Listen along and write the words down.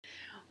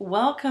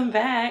Welcome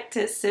back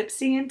to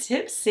Sipsy and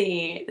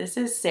Tipsy. This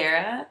is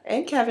Sarah.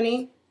 And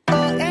Kevany.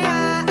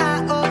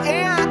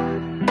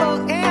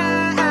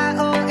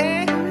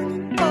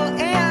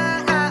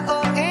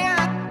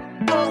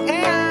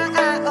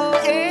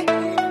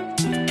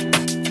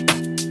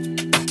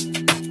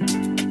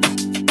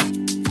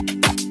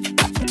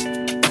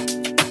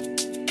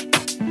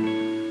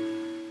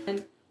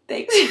 And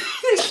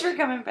thanks for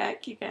coming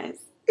back, you guys.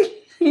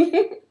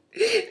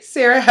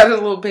 Sarah had a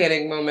little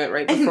panic moment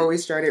right before we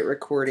started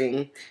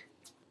recording.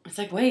 It's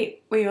like,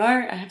 wait, we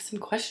are? I have some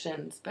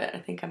questions, but I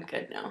think I'm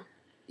good now.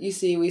 You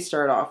see, we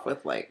start off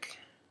with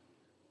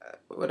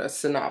a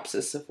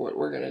synopsis of what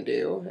we're going to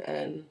do,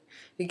 and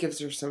it gives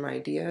her some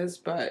ideas,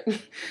 but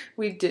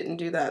we didn't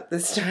do that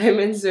this time,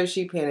 and so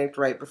she panicked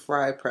right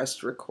before I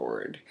pressed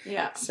record.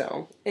 Yeah.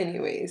 So,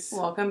 anyways.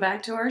 Welcome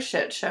back to our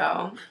shit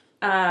show.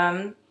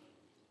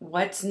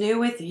 What's new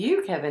with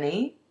you,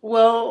 Kevany?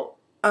 Well,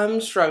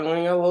 I'm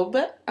struggling a little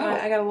bit. Oh.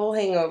 I got a little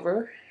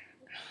hangover.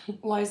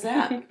 Why is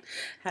that?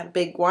 Had a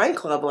big wine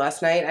club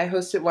last night. I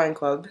hosted wine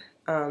club.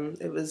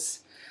 It was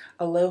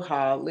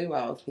Aloha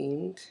Luau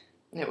themed.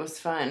 It was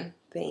fun.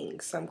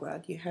 Thanks. I'm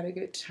glad you had a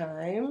good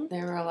time.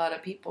 There were a lot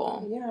of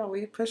people. Yeah,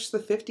 we pushed the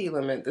 50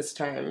 limit this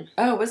time.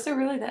 Oh, was there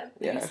really that?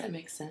 I Yeah. guess that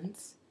makes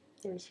sense.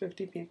 There was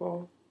 50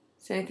 people.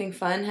 Did anything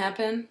fun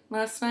happen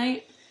last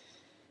night?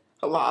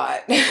 A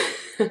lot.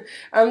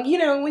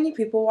 When you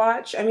people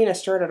watch, I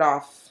started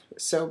off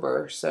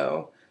sober,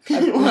 so.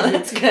 Well,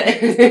 that's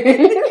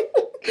good.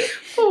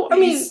 Well,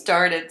 You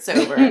started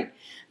sober.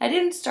 I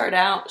didn't start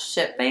out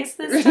shit-faced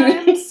this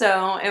time,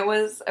 so it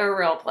was a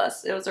real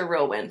plus. It was a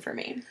real win for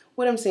me.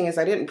 What I'm saying is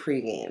I didn't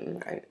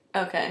pregame.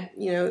 Okay.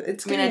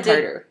 It's getting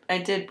harder. I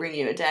did bring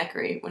you a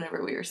daiquiri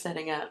whenever we were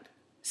setting up.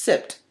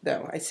 Sipped,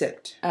 though. I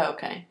sipped. Oh,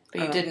 okay.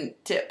 But you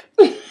didn't tip.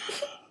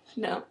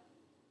 No.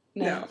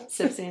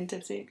 Sipsy and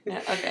tipsy. No.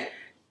 Okay.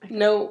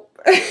 Nope.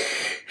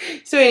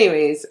 So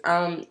anyways,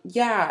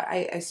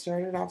 I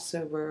started off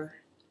sober.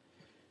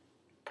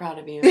 Proud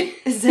of you.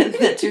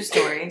 That's your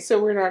story.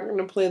 So we're not going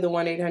to play the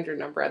 1-800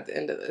 number at the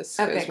end of this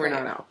because we're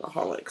great. not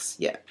alcoholics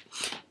yet.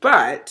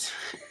 But,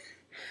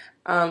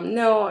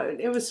 no,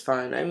 it was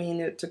fun.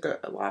 It took a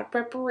lot of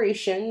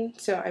preparation,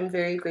 so I'm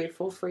very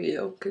grateful for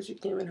you because you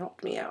came and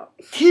helped me out.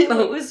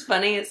 What was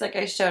funny is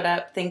I showed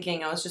up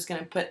thinking I was just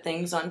going to put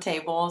things on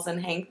tables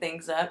and hang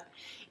things up.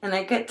 And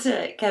I get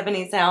to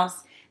Kevany's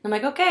house. And I'm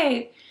like,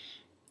 okay,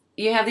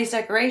 you have these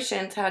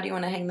decorations. How do you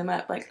want to hang them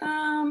up? I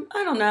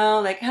don't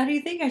know. How do you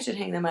think I should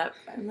hang them up?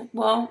 I'm like,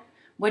 well,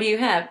 what do you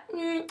have?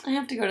 I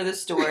have to go to the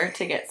store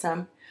to get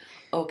some.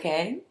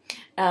 Okay.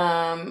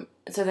 So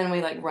then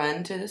we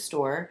run to the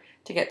store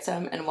to get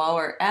some. And while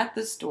we're at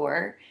the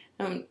store,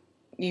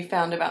 you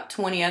found about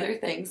 20 other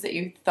things that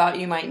you thought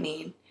you might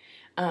need.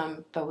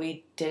 But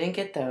we didn't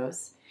get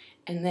those.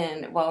 And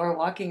then while we're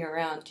walking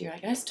around, you're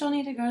like, I still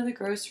need to go to the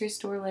grocery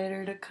store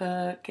later to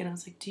cook. And I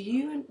was like,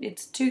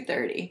 it's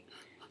 2:30.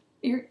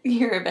 Your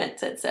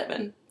event's at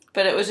 7.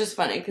 But it was just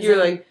funny. You're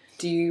like,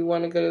 do you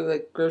want to go to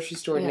the grocery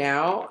store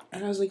now?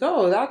 And I was like,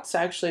 oh, that's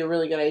actually a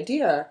really good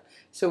idea.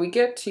 So we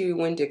get to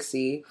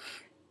Winn-Dixie,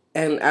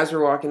 and as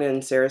we're walking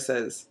in, Sarah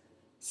says,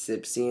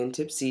 Sipsy and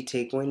Tipsy,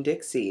 take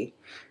Winn-Dixie.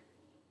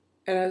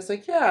 And I was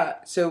like, yeah.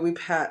 So we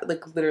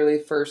literally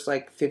first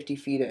 50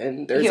 feet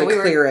in, there's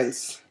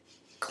clearance.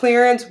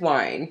 Clearance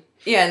wine.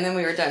 Yeah, and then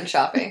we were done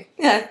shopping.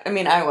 Yeah,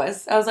 I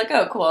was like,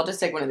 oh, cool, I'll just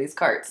take one of these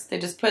carts. They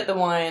just put the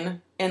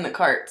wine in the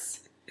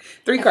carts.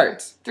 3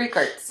 carts. 3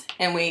 carts.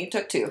 And we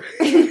took 2.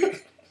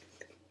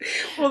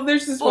 Well,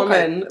 there's this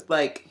woman,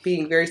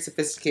 being very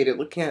sophisticated,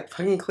 looking at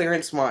fucking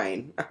clearance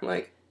wine. I'm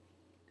like,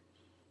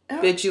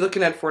 bitch, you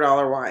looking at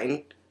 $4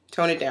 wine.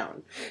 Tone it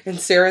down. And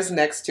Sarah's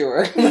next to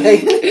her,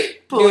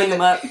 pulling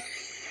them up.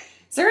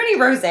 Is there any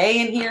rosé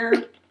in here?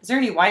 Is there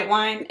any white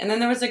wine? And then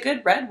there was a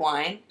good red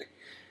wine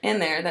in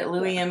there, that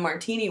Louis M.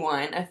 Martini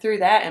wine. I threw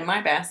that in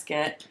my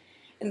basket.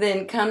 And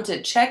then come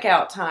to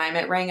checkout time,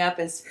 it rang up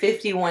as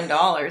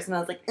 $51. And I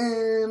was like,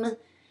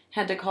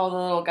 had to call the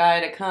little guy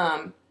to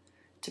come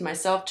to my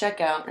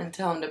self-checkout and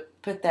tell him to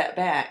put that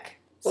back.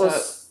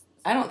 So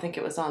I don't think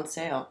it was on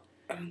sale.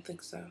 I don't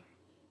think so.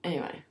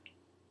 Anyway.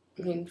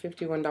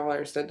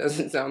 $51, that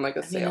doesn't sound like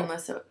a sale.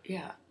 Unless I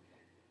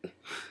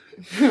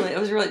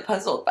was really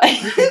puzzled by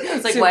it. I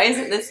was like, why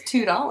isn't this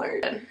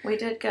 $2? We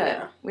did good.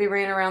 Yeah. We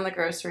ran around the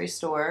grocery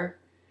store.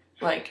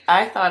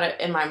 I thought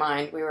in my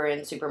mind we were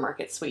in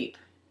supermarket sweep.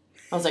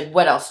 I was like,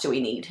 what else do we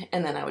need?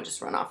 And then I would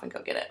just run off and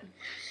go get it.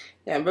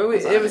 Yeah, but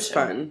it was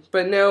fun.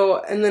 But no,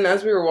 and then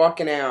as we were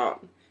walking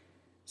out,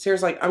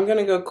 Sarah's like, I'm going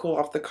to go cool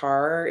off the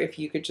car if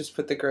you could just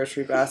put the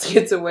grocery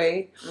baskets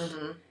away.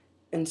 Mm-hmm.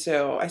 And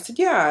so I said,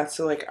 yeah.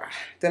 So,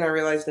 then I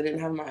realized I didn't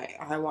have my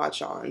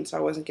iWatch on, so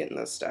I wasn't getting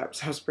those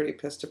steps. I was pretty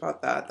pissed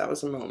about that. That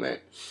was a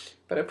moment.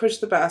 But I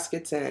pushed the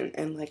baskets in,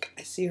 and, I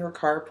see her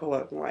car pull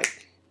up. I'm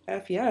like,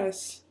 F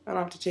yes. I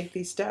don't have to take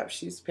these steps.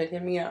 She's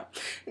picking me up.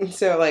 And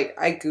so, I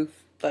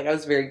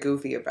was very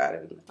goofy about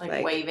it.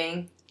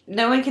 Waving.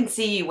 No one can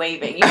see you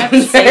waving. You have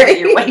to say that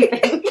you're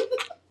waving.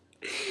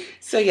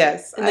 So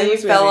yes, And then you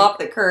fell off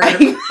the curb.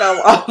 I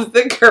fell off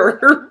the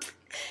curb.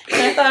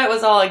 And I thought it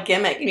was all a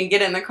gimmick. And you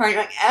get in the car and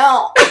you're like,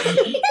 ow.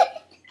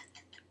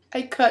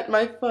 I cut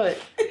my foot.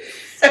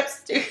 So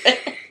stupid.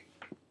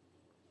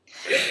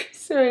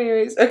 So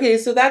anyways, okay,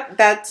 so that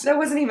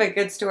wasn't even a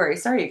good story.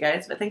 Sorry, you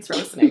guys, but thanks for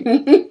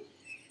listening.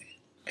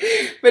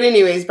 But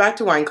anyways, back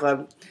to Wine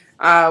Club.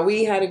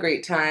 We had a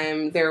great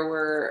time. There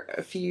were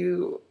a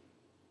few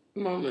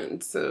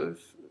moments of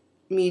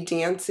me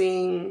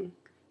dancing,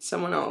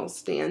 someone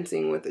else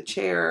dancing with a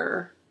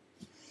chair.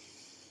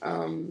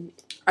 I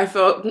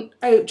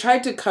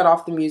tried to cut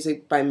off the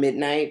music by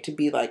midnight to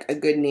be like a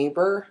good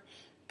neighbor,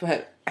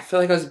 but I feel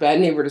like I was a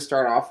bad neighbor to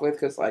start off with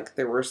because like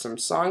there were some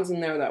songs in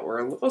there that were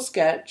a little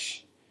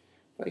sketch.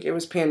 Like it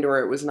was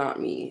Pandora, it was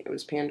not me, it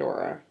was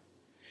Pandora.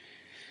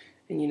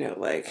 And you know,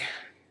 like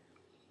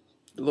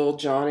Lil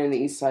Jon and the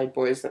East Side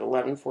Boys at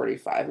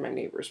 11:45, my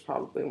neighbors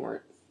probably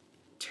weren't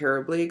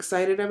terribly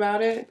excited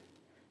about it,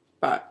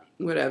 but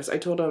whatevs. I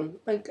told them,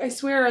 like, I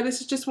swear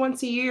this is just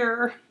once a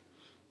year,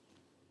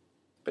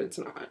 but it's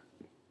not.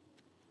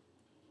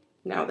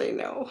 Now they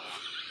know.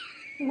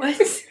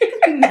 What?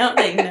 Now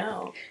they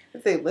know.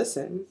 If they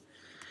listen.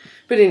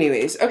 But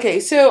anyways, okay,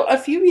 so a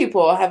few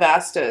people have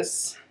asked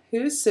us,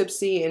 who's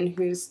Sipsy and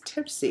who's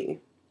Tipsy?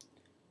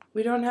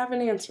 We don't have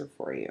an answer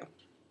for you.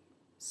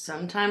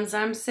 Sometimes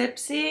I'm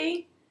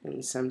Sipsy.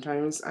 And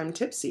sometimes I'm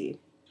Tipsy.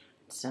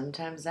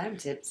 Sometimes I'm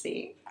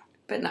tipsy.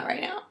 But not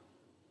right now.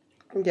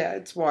 Yeah,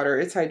 it's water.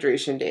 It's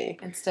hydration day.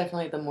 It's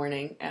definitely the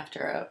morning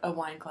after a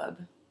wine club.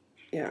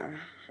 Yeah.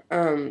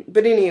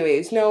 But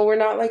anyways, no, we're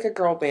not like a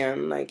girl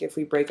band. Like, if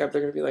we break up,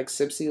 they're going to be like,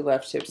 Sipsy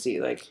left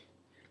Tipsy. Like,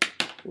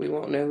 we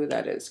won't know who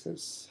that is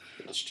because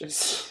it's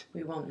just...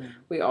 We won't know.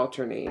 We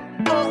alternate.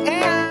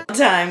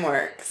 Time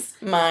works.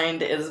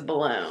 Mind is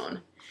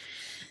blown.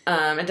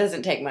 It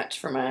doesn't take much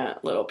for my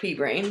little pea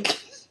brain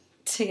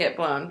to get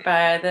blown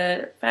by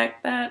the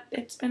fact that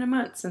it's been a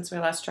month since we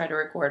last tried to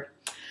record.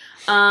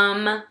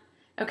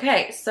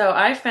 Okay, so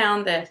I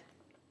found this...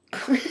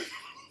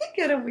 I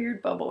get a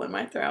weird bubble in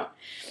my throat.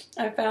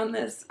 I found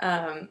this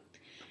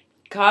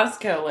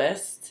Costco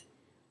list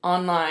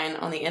online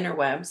on the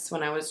interwebs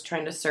when I was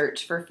trying to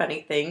search for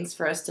funny things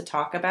for us to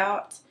talk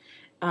about.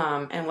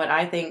 And what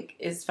I think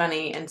is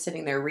funny and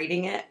sitting there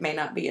reading it may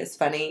not be as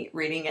funny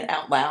reading it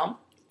out loud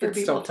for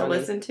people to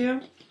listen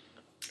to.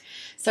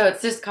 So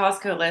it's this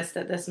Costco list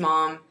that this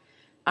mom,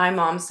 I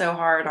Mom So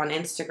Hard on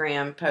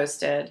Instagram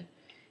posted.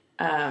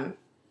 And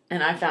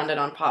I found it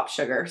on Pop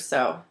Sugar,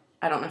 so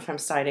I don't know if I'm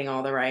citing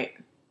all the right...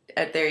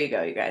 there you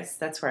go, you guys.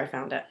 That's where I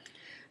found it.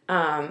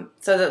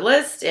 So the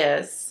list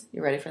is...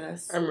 You ready for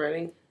this? I'm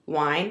ready.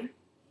 Wine.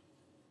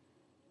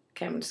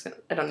 Okay,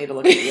 I don't need to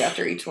look at you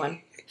after each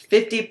one.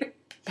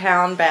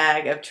 50-pound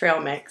bag of trail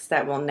mix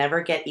that will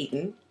never get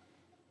eaten.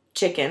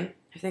 Chicken.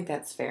 I think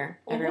that's fair.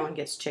 Mm-hmm. Everyone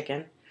gets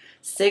chicken.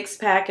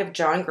 6-pack of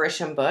John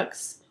Grisham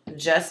books.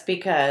 Just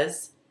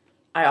because.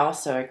 I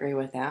also agree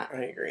with that.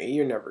 I agree.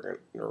 You're never going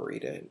to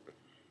read it.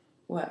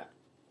 What?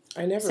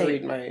 I never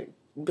read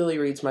Billy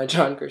reads my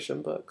John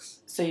Grisham books.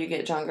 So you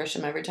get John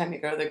Grisham every time you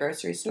go to the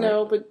grocery store?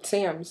 No, but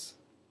Sam's.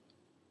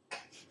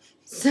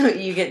 So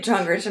you get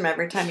John Grisham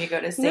every time you go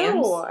to Sam's?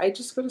 No, I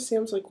just go to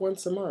Sam's like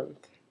once a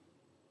month.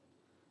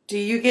 Do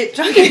you get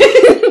John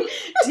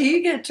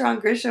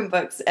Grisham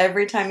books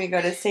every time you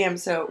go to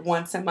Sam's, so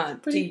once a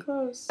month? Pretty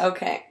close.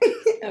 Okay.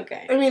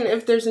 Okay. I mean,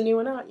 if there's a new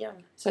one out, yeah.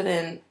 So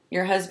then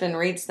your husband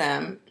reads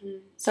them. Mm-hmm.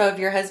 So if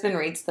your husband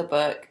reads the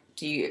book,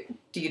 do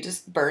you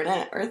just burn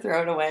it or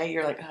throw it away?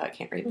 You're like, oh, I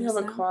can't read this now. We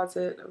have a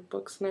closet of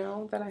books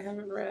now that I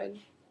haven't read.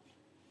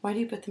 Why do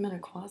you put them in a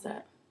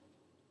closet?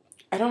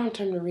 I don't have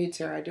time to read,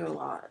 Sarah. I do a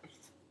lot.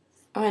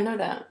 Oh, I know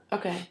that.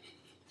 Okay.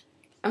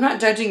 I'm not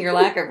judging your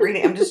lack of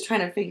reading. I'm just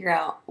trying to figure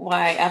out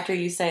why, after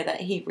you say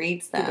that he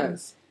reads them. He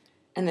does.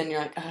 And then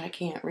you're like, oh, I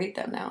can't read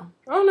them now.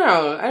 Oh,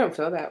 no. I don't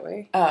feel that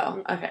way.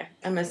 Oh, okay.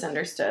 I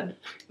misunderstood.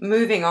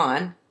 Moving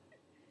on.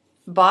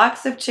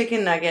 Box of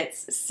chicken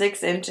nuggets,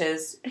 6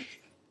 inches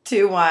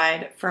too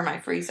wide for my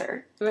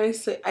freezer. And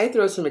I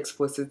throw some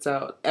explicits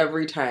out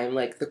every time.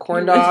 Like the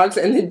corn dogs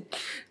and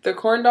the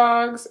corn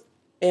dogs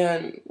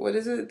and what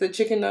is it? The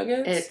chicken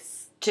nuggets?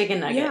 It's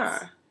chicken nuggets.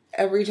 Yeah.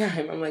 Every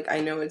time. I'm like,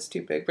 I know it's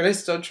too big, but I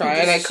still try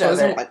and I close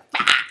them like,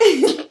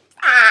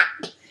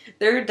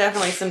 There are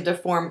definitely some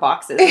deformed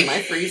boxes in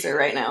my freezer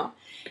right now.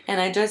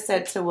 And I just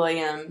said to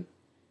William,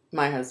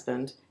 my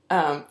husband,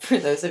 for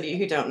those of you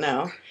who don't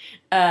know,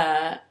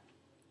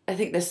 I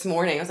think this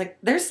morning, I was like,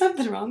 there's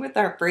something wrong with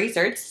our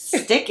freezer. It's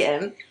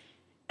sticking.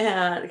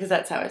 Because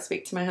that's how I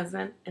speak to my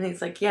husband. And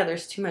he's like, yeah,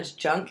 there's too much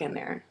junk in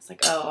there. It's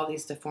like, oh, all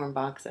these deformed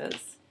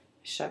boxes.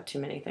 Shove too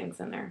many things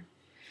in there.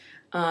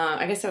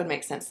 I guess it would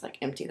make sense to like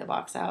empty the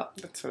box out.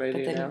 That's what I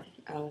do now.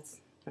 Oh, that's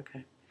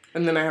okay.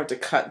 And then I have to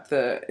cut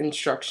the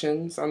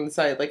instructions on the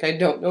side. Like, I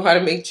don't know how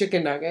to make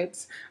chicken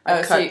nuggets.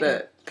 I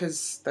cut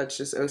because that's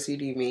just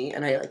OCD me.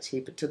 And I like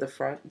tape it to the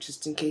front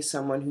just in case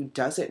someone who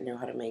doesn't know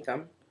how to make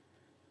them.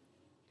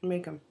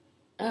 Make them.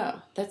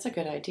 Oh, that's a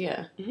good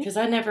idea. Because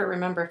I never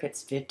remember if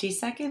it's 50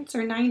 seconds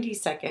or 90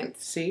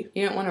 seconds. See?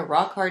 You don't want a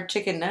rock hard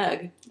chicken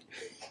nug.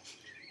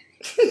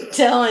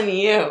 Telling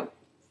you.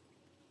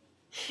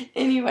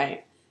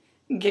 Anyway,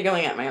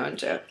 giggling at my own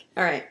joke.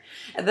 All right.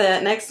 The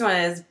next one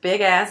is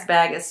big ass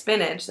bag of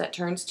spinach that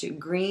turns to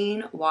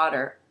green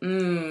water.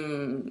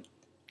 Mmm.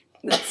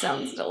 That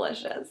sounds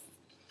delicious.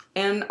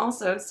 And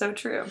also so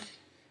true.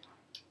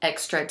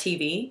 Extra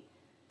TV.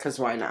 Because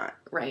why not?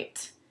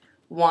 Right.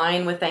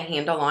 Wine with a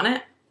handle on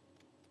it.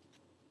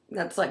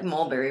 That's like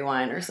mulberry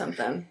wine or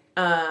something.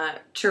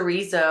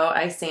 Chorizo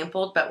I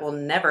sampled but will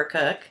never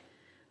cook.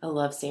 I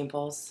love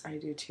samples. I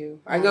do too.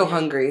 I go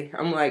hungry.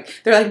 I'm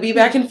like, they're like, be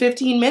back in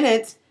 15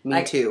 minutes.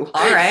 Me too.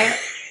 All right.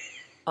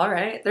 All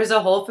right. There's a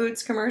Whole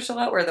Foods commercial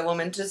out where the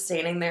woman's just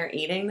standing there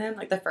eating them.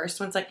 Like the first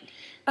one's like,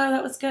 oh,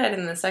 that was good.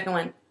 And the second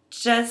one,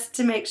 just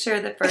to make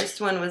sure the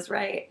first one was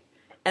right.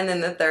 And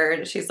then the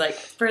third, she's like,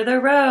 for the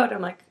road.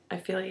 I'm like, I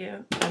feel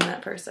you. I'm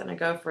that person. I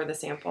go for the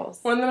samples.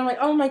 Well, and then I'm like,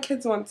 oh, my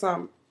kids want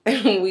some.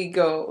 And we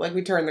go, like,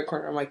 we turn the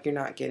corner. I'm like, you're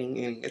not getting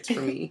any. It's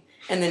for me.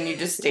 And then you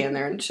just stand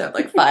there and shove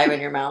like 5 in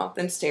your mouth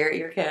and stare at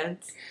your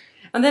kids.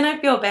 And then I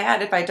feel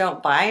bad if I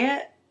don't buy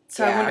it.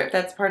 So I wonder if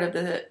that's part of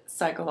the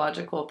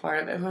psychological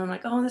part of it. I'm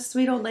like, oh, this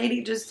sweet old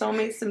lady just sold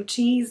me some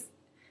cheese.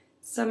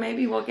 So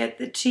maybe we'll get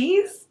the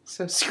cheese?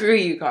 So screw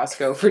you,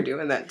 Costco, for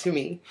doing that to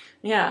me.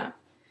 Yeah.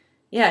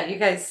 Yeah, you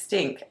guys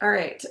stink. All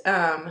right.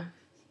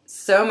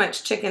 So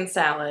much chicken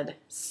salad.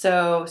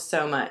 So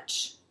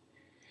much.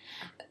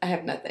 I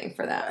have nothing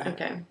for that.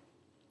 Okay.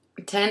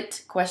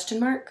 Tent, question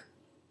mark?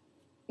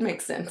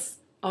 Makes sense.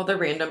 All the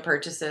random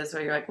purchases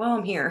where you're like, well,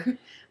 I'm here.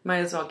 Might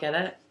as well get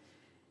it.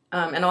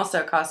 And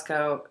also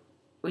Costco,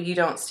 you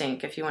don't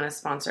stink. If you want to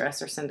sponsor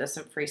us or send us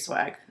some free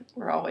swag,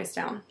 we're always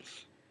down.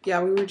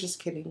 Yeah, we were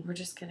just kidding. We're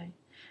just kidding.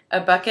 A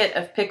bucket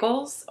of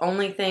pickles,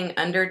 only thing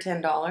under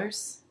 $10.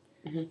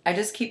 Mm-hmm. I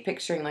just keep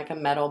picturing like a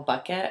metal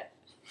bucket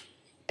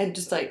and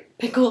just like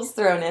pickles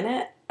thrown in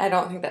it. I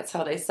don't think that's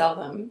how they sell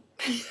them.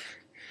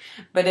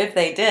 But if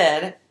they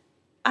did,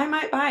 I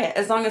might buy it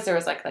as long as there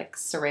was like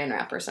saran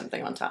wrap or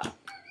something on top.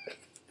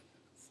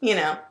 You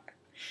know?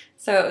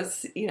 So it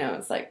was,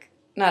 it's like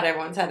not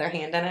everyone's had their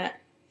hand in it.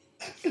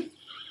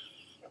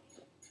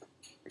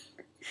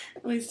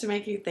 At least to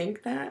make you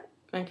think that.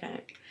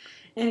 Okay.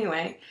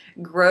 Anyway,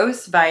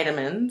 gross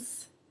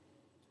vitamins.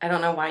 I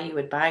don't know why you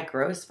would buy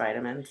gross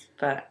vitamins,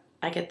 but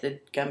I get the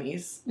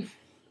gummies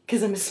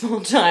because I'm a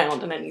small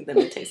child and I need them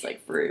to taste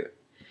like fruit.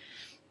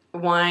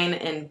 Wine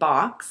in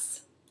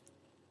box.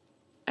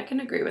 I can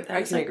agree with that.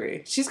 I can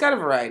agree. She's got a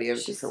variety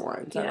of different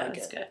wines. Yeah,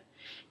 that's good.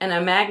 And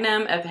a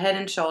Magnum of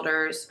Head &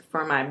 Shoulders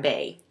for my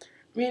bae.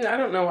 I mean, I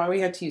don't know why we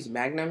had to use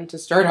Magnum to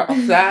start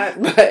off that,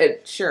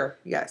 but sure,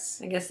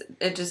 yes. I guess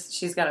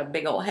she's got a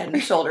big old Head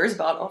 & Shoulders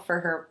bottle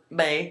for her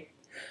bae.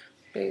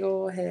 Big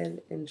old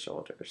Head &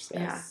 Shoulders,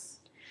 yes. Yeah.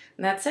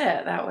 And that's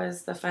it. That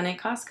was the funny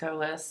Costco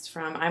list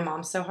from I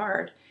Mom So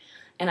Hard.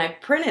 And I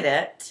printed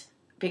it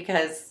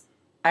because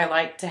I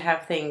like to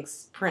have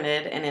things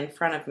printed and in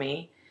front of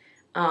me.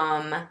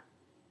 And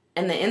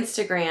the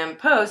Instagram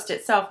post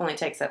itself only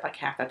takes up like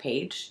half a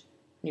page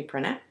when you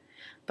print it.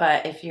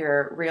 But if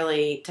you're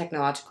really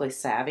technologically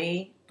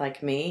savvy,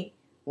 like me,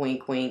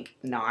 wink, wink,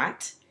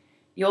 not,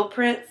 you'll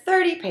print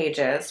 30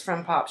 pages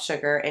from Pop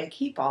Sugar and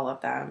keep all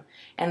of them.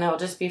 And they'll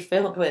just be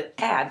filled with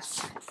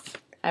ads.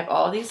 I have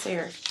all these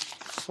here.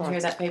 You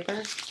hear that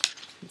paper?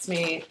 It's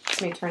me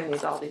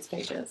turning all these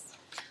pages.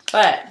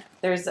 But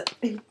there's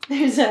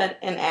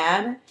an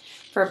ad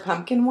for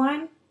pumpkin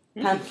wine.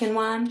 Pumpkin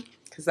wine.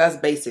 Because that's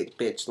basic,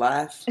 bitch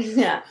life.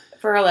 Yeah.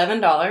 For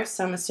 $11.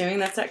 So I'm assuming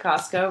that's at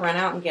Costco. Run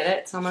out and get it.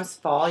 It's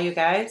almost fall, you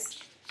guys.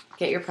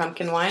 Get your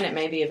pumpkin wine. It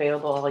may be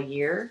available all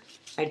year.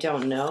 I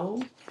don't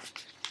know.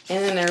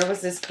 And then there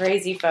was this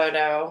crazy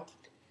photo.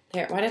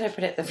 There. Why did I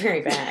put it at the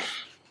very back?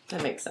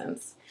 That makes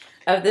sense.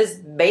 Of this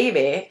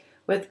baby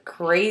with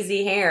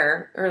crazy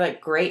hair, or like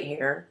great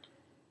hair,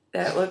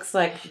 that looks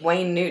like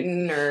Wayne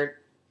Newton or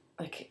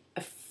like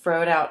a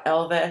froed out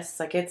Elvis.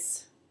 Like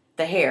it's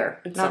the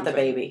hair, it's not something.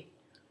 The baby.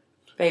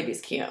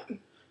 Baby's cute.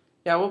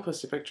 Yeah, we'll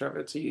post a picture of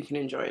it so you can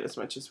enjoy it as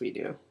much as we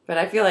do. But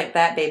I feel like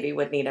that baby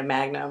would need a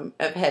Magnum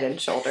of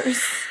Head &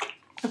 Shoulders.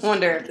 I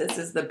wonder if this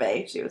is the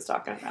bae she was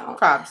talking about.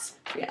 Props.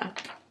 Yeah.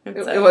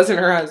 It wasn't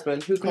her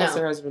husband. Who calls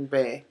her husband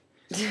bae?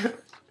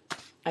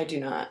 I do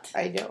not.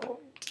 I don't.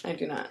 I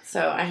do not.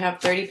 So I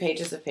have 30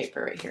 pages of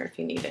paper right here if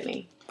you need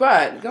any.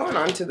 But going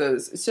on to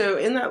those. So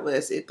in that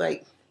list, it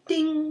like,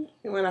 ding,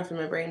 it went off in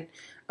my brain.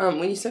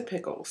 When you said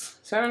pickles.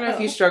 So I don't know if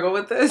you struggle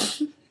with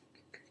this.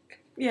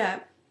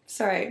 Yeah.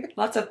 Sorry.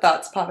 Lots of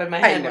thoughts pop in my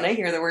head when I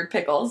hear the word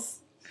pickles.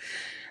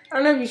 I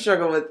don't know if you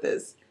struggle with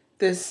this.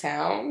 The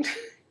sound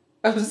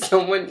of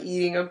someone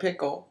eating a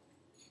pickle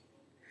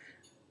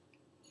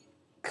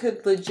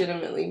could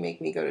legitimately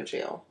make me go to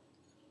jail.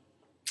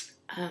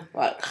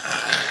 What?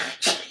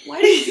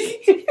 Why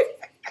did you...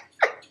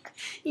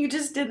 You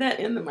just did that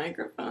in the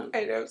microphone.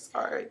 I know,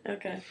 sorry.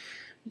 Okay.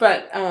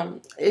 But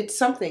it's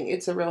something.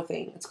 It's a real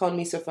thing. It's called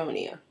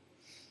misophonia.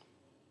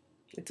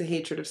 It's a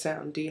hatred of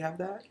sound. Do you have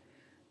that?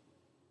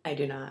 I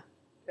do not.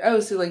 Oh,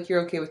 so like you're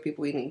okay with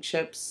people eating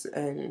chips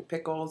and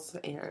pickles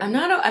and I'm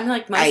not. I'm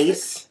like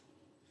ice.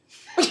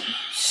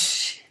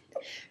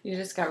 You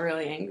just got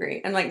really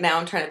angry. And, like, now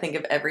I'm trying to think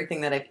of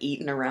everything that I've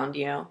eaten around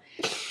you.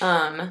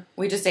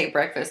 We just ate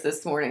breakfast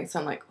this morning, so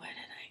I'm like, what did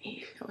I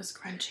eat? It was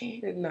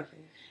crunchy. Nothing.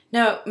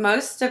 No,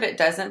 most of it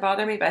doesn't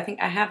bother me, but I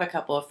think I have a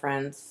couple of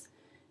friends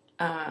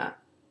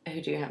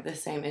who do have the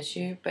same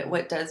issue. But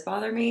what does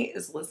bother me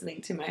is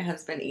listening to my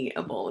husband eat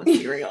a bowl of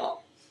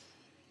cereal.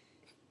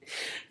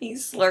 He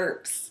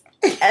slurps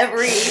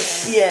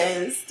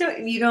yes.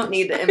 You don't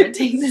need to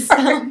imitate the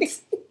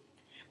sounds,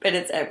 but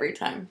it's every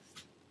time.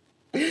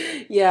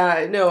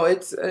 Yeah, no,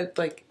 it's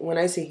like when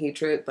I say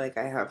hatred, like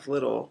I have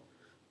little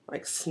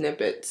like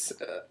snippets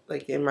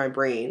like in my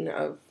brain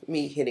of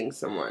me hitting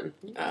someone.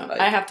 Like,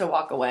 I have to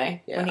walk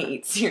away when he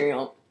eats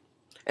cereal.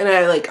 And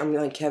I'm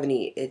like, Kevin,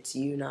 it's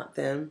you, not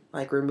them.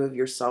 Like, remove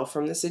yourself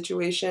from the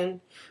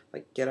situation.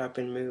 Like, get up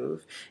and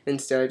move.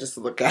 Instead, I just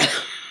look at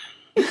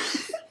him.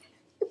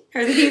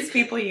 Are these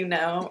people you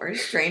know or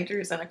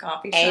strangers in a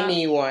coffee shop?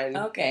 Anyone.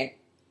 Okay.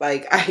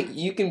 Like,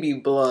 you can be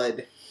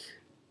blood.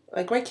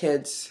 Like, my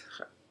kids,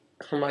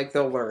 I'm like,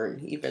 they'll learn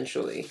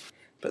eventually.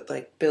 But,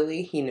 like,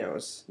 Billy, he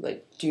knows.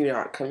 Like, do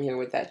not come here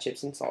with that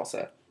chips and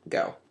salsa.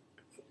 Go.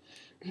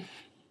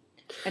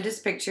 I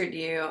just pictured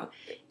you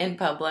in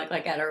public,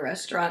 like at a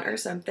restaurant or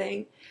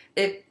something.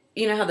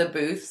 You know how the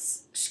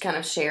booths kind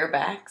of share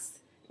backs?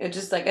 It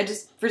just like,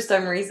 for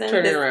some reason,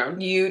 turn it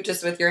around. You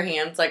just with your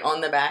hands like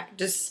on the back,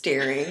 just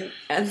staring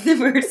at the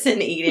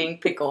person eating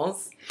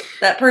pickles.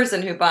 That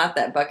person who bought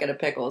that bucket of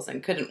pickles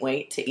and couldn't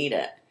wait to eat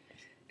it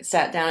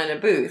sat down in a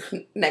booth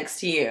next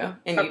to you,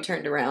 and you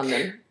turned around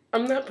and...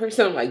 I'm that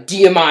person. I'm like, do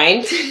you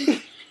mind?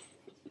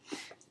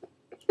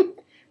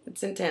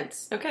 It's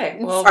intense. Okay,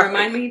 well,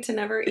 remind me to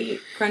never eat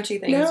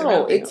crunchy things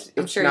around you.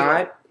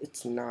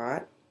 It's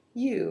not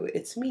you.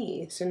 It's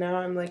me. So now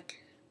I'm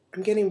like,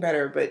 I'm getting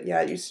better. But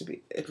yeah, it used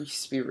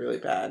to be really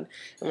bad.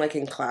 And like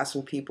in class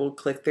when people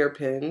click their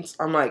pins,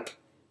 I'm like,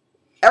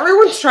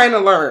 everyone's trying to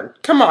learn.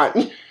 Come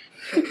on.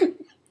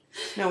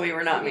 No, we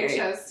were not married.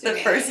 The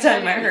first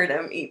time I heard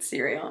him eat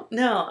cereal.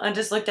 No, I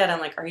just looked at him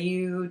like, are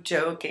you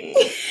joking?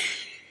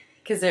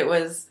 Because it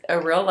was a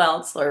real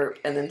loud slurp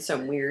and then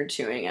some weird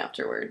chewing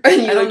afterwards.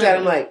 And you looked at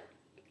him like,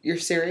 you're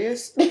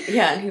serious?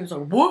 Yeah, and he was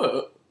like,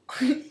 what?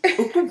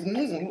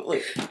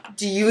 Like,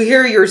 do you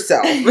hear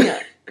yourself?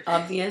 Yeah,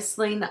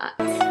 obviously not.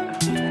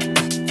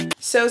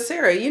 So,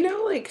 Sarah, you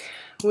know, like,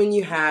 when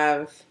you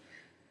have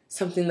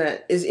something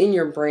that is in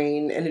your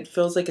brain and it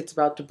feels like it's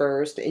about to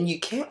burst and you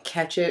can't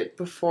catch it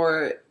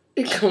before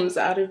it comes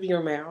out of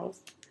your mouth?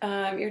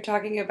 You're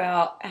talking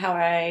about how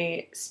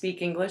I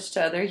speak English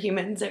to other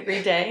humans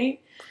every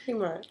day. Pretty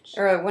much.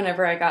 Or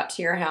whenever I got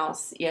to your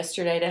house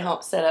yesterday to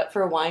help set up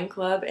for a wine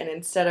club, and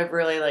instead of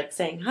really like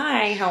saying,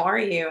 hi, how are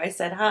you? I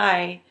said,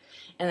 hi.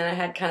 And then I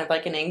had kind of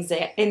like an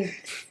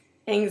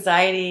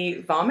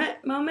anxiety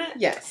vomit moment.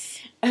 Yes.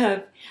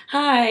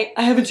 Hi,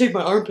 I haven't shaved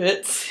my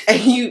armpits.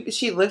 And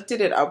she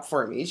lifted it up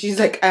for me. She's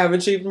like, I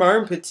haven't shaved my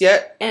armpits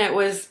yet. And it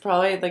was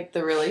probably like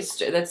the really,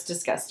 that's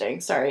disgusting.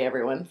 Sorry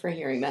everyone for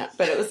hearing that.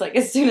 But it was like,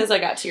 as soon as I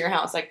got to your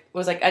house, I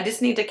was like, I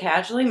just need to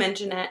casually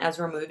mention it as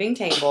we're moving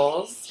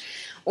tables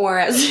or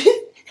as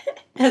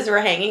we're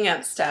hanging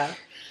up stuff.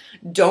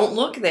 Don't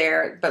look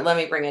there, but let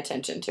me bring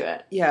attention to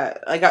it. Yeah,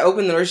 like I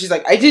opened the door, she's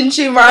like, I didn't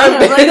shave my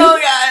armpits. I was like, oh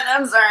God,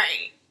 I'm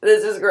sorry.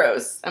 This is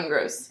gross. I'm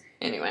gross.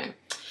 Anyway.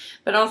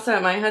 But also,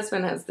 my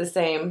husband has the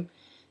same,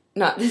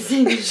 not the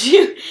same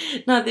issue,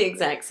 not the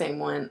exact same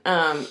one.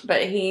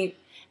 But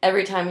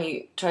every time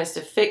he tries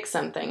to fix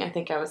something, I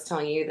think I was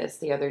telling you this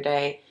the other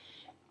day,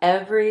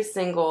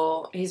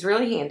 he's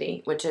really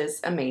handy, which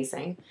is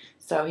amazing.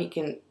 So he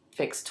can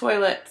fix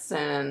toilets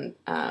and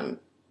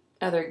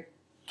other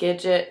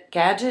gadgets,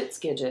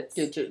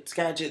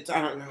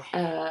 I don't know.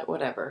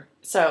 Whatever.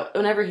 So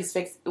whenever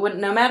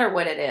no matter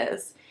what it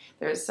is,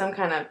 there's some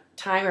kind of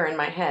timer in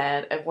my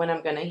head of when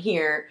I'm going to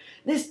hear,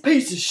 this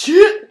piece of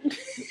shit,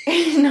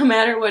 no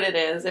matter what it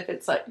is, if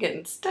it's like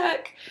getting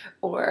stuck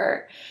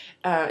or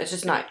it's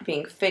just not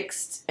being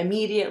fixed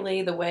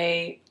immediately the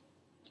way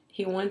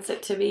he wants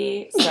it to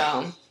be.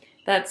 So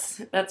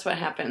that's what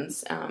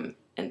happens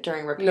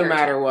during repair. No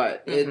matter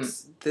what,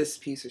 it's this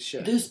piece of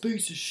shit. This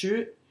piece of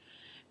shit.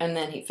 And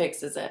then he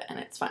fixes it and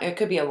it's fine. It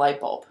could be a light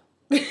bulb.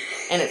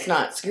 And it's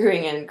not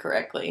screwing in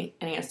correctly,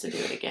 and he has to do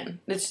it again.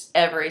 It's just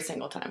every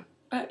single time.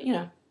 But, you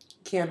know.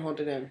 Can't hold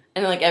it in.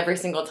 And, like, every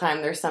single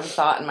time there's some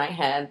thought in my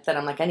head that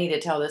I'm like, I need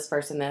to tell this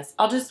person this.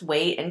 I'll just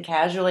wait and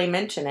casually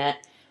mention it.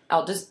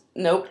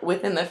 Nope,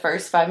 within the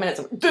first 5 minutes,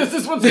 I'm like, this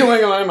is what's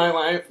going on in my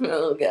life.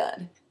 Oh,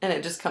 God. And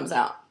it just comes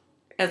out.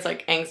 It's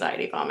like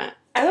anxiety vomit.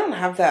 I don't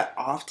have that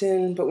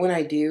often, but when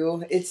I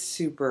do, it's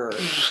super,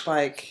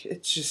 like,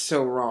 it's just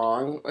so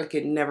wrong. Like,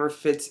 it never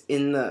fits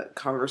in the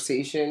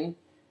conversation.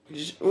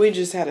 We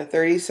just had a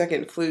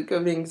 30-second fluke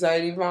of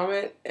anxiety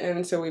vomit,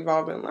 and so we've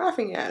all been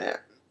laughing at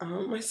it.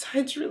 My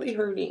side's really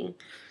hurting,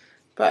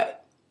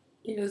 but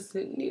you just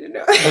didn't need to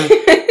know.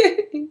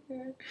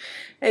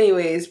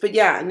 Anyways, but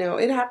yeah, no,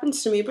 it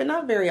happens to me, but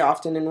not very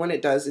often, and when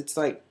it does, it's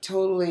like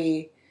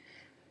totally,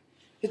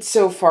 it's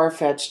so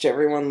far-fetched,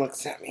 everyone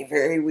looks at me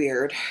very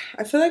weird.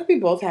 I feel like we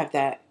both have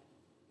that,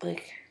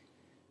 like,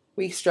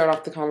 we start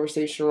off the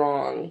conversation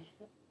wrong.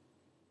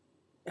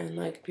 And,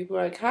 like, people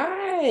are like,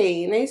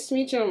 hi, nice to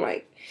meet you. I'm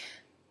like,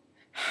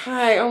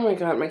 hi, oh my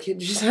God, my kid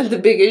just had the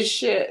biggest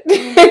shit.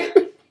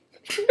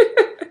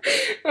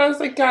 I was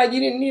like, God, you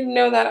didn't need to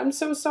know that. I'm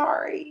so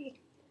sorry.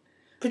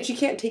 But you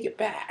can't take it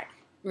back.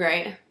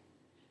 Right.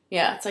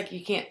 Yeah, it's like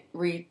you can't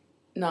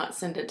not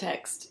send a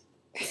text.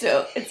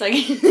 So it's like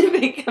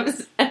it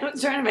becomes, I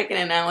was trying to make an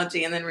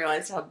analogy and then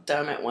realized how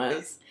dumb it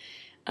was.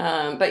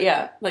 But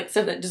yeah, like,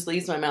 so that just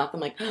leaves my mouth. I'm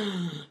like,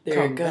 oh,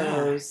 there it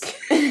goes.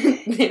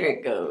 There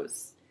it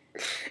goes.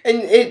 And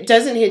it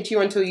doesn't hit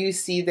you until you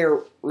see their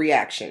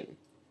reaction.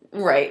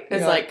 Right.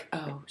 It's like,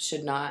 oh,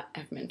 should not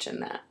have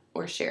mentioned that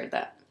or shared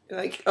that.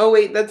 Like, oh,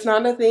 wait, that's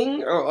not a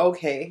thing? Oh,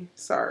 okay.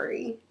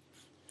 Sorry.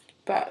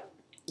 But,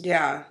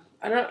 yeah.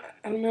 I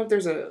don't know if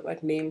there's a,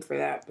 like, name for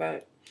that,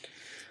 but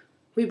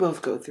we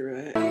both go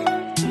through it.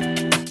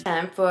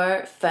 Time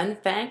for fun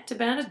fact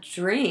about a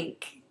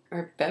drink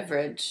or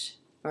beverage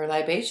or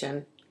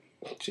libation.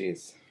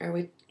 Jeez.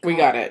 We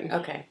got it.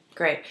 Okay,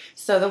 great.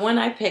 So the one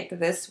I picked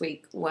this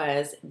week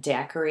was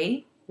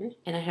daiquiri.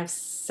 And I have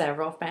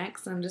several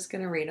facts. I'm just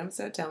going to read them,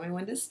 so tell me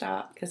when to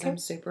stop because I'm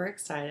super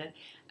excited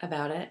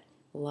about it.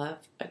 Love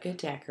a good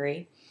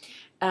daiquiri.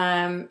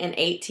 In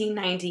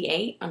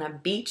 1898, on a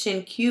beach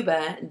in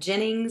Cuba,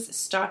 Jennings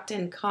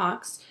Stockton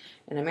Cox,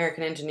 an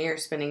American engineer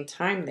spending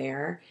time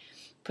there,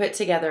 put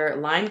together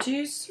lime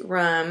juice,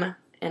 rum,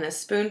 and a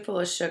spoonful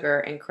of sugar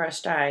and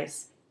crushed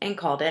ice and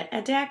called it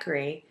a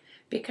daiquiri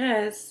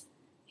because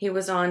he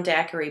was on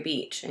Daiquiri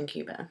Beach in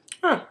Cuba.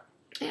 Huh.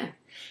 Yeah.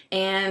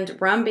 And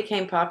rum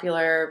became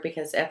popular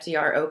because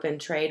FDR opened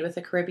trade with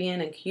the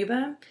Caribbean and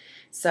Cuba.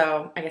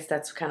 So I guess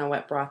that's kind of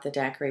what brought the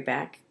daiquiri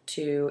back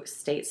to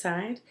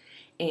stateside.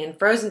 And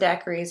frozen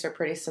daiquiris are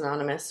pretty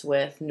synonymous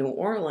with New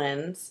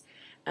Orleans,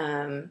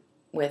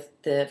 with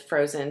the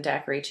frozen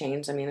daiquiri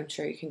chains. I mean, I'm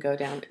sure you can go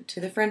down to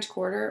the French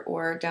Quarter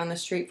or down the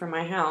street from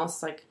my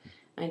house like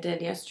I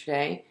did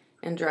yesterday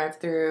and drive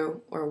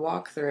through or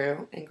walk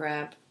through and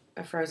grab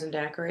a frozen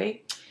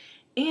daiquiri.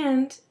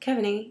 And,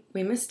 Kevin,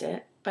 we missed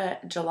it,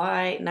 but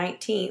July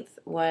 19th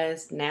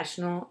was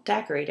National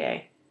Daiquiri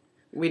Day.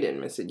 We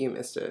didn't miss it. You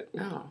missed it.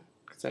 Oh.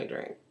 Because I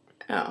drank.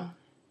 Oh.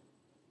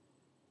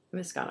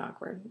 This got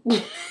awkward.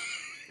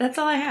 That's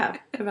all I have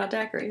about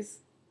daiquiris.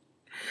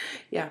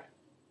 Yeah.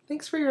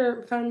 Thanks for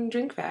your fun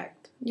drink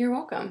fact. You're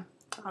welcome.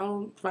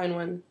 I'll find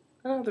one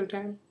another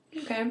time.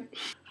 Okay.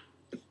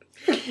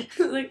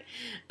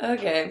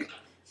 Okay.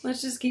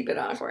 Let's just keep it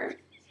awkward.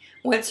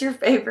 What's your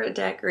favorite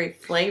daiquiri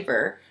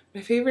flavor?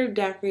 My favorite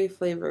daiquiri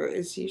flavor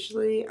is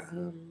usually,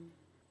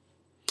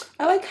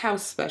 I like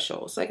house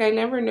specials. Like, I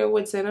never know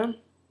what's in them,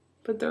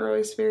 but they're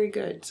always very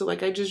good. So,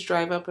 like, I just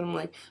drive up and I'm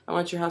like, I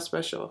want your house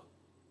special.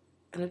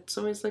 And it's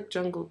always, like,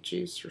 jungle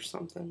juice or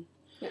something.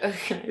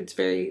 Okay. It's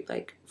very,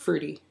 like,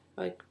 fruity.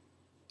 Like,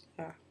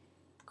 yeah.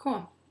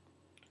 Cool.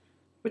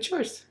 What's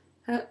yours?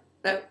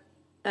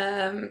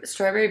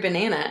 Strawberry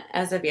banana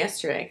as of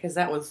yesterday, because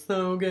that was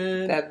so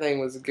good. That thing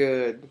was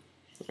good.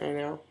 I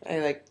know. I,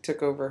 like,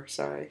 took over.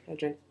 Sorry. I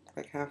drank,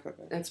 like, half of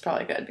it. It's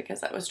probably good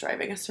because I was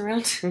driving us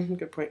around.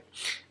 Good point.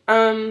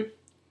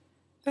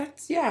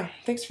 Yeah.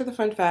 Thanks for the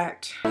fun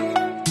fact.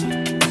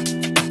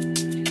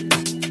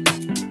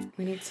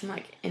 We need some,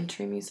 like,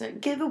 entry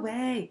music.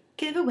 Giveaway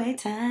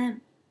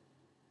time.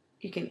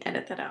 You can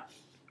edit that out.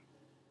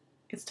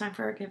 It's time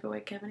for our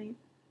giveaway, Kevin.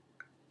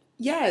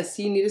 Yes,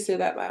 you need to say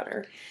that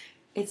louder.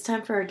 It's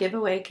time for our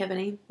giveaway,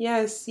 Kevin.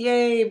 Yes,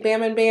 yay,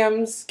 Bam and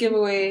Bam's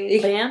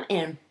giveaway. Bam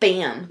and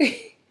bam.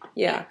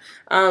 Yeah.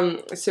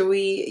 So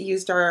we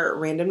used our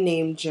random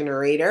name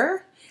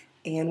generator,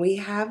 and we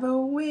have a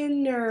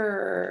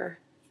winner.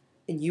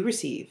 And you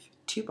receive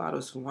 2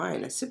 bottles of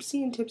wine, a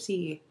Sipsy and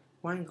Tipsy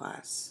wine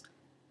glass,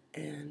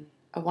 and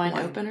a wine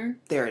opener.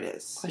 There it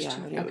is.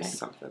 Question. Yeah, it was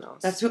something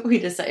else. That's what we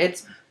decided.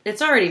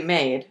 It's already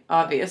made,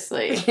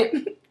 obviously.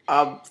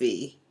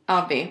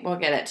 Obvi, we'll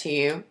get it to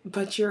you.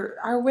 But you're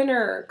our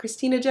winner,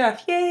 Christina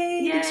Jeff.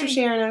 Yay! Thanks for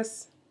sharing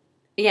us.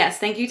 Yes,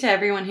 thank you to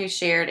everyone who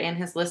shared and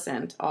has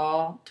listened,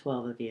 all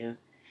 12 of you.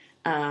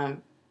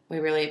 We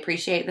really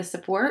appreciate the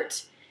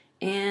support,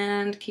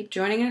 and keep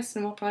joining us,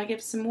 and we'll probably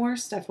give some more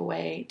stuff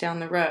away down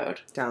the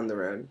road. Down the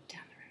road.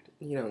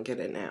 You don't get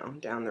it now.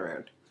 Down the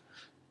road.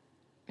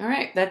 All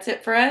right, that's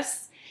it for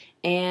us,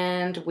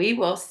 and we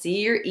will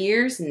see your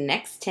ears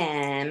next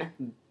time.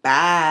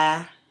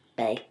 Bye.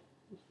 Bye.